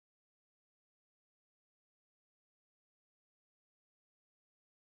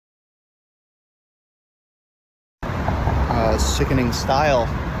sickening style.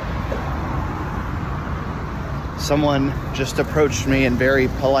 Someone just approached me and very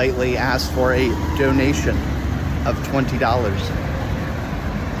politely asked for a donation of $20.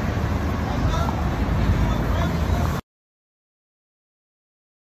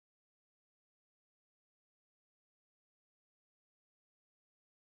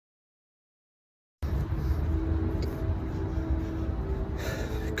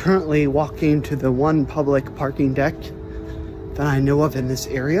 Currently walking to the one public parking deck that I know of in this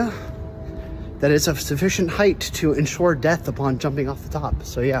area that is of sufficient height to ensure death upon jumping off the top.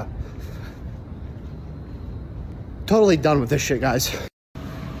 So yeah, totally done with this shit, guys.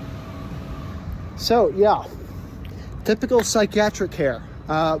 So yeah, typical psychiatric care.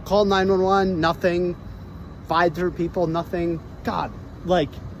 Call 911, nothing. Fight through people, nothing. God, like,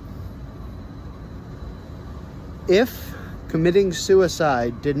 if committing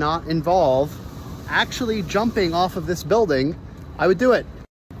suicide did not involve actually jumping off of this building, I would do it.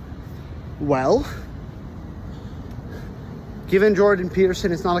 Well, given Jordan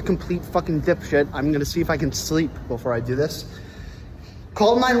Peterson is not a complete fucking dipshit, I'm gonna see if I can sleep before I do this.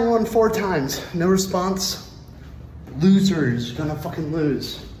 Call 911 4 times, no response. Losers gonna fucking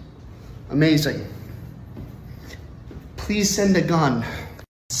lose. Amazing. Please send a gun.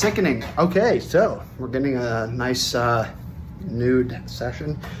 Sickening. Okay, so we're getting a nice nude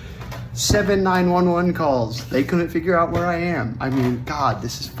session. 7 911 calls. They couldn't figure out where I am. I mean, God,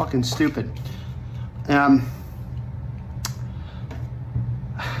 this is fucking stupid.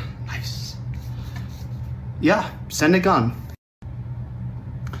 Nice. Yeah, send a gun.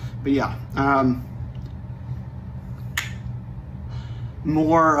 But yeah,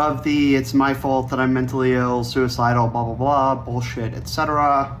 more of the it's my fault that I'm mentally ill, suicidal, blah, blah, blah, bullshit,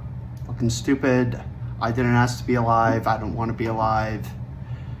 etc. Fucking stupid. I didn't ask to be alive. I don't want to be alive.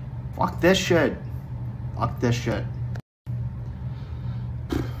 Fuck this shit. Fuck this shit.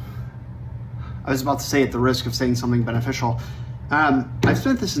 I was about to say, at the risk of saying something beneficial, I've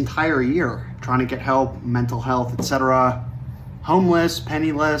spent this entire year trying to get help, mental health, etc. Homeless,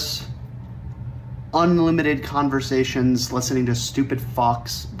 penniless, unlimited conversations, listening to stupid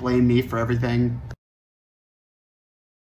fucks blame me for everything.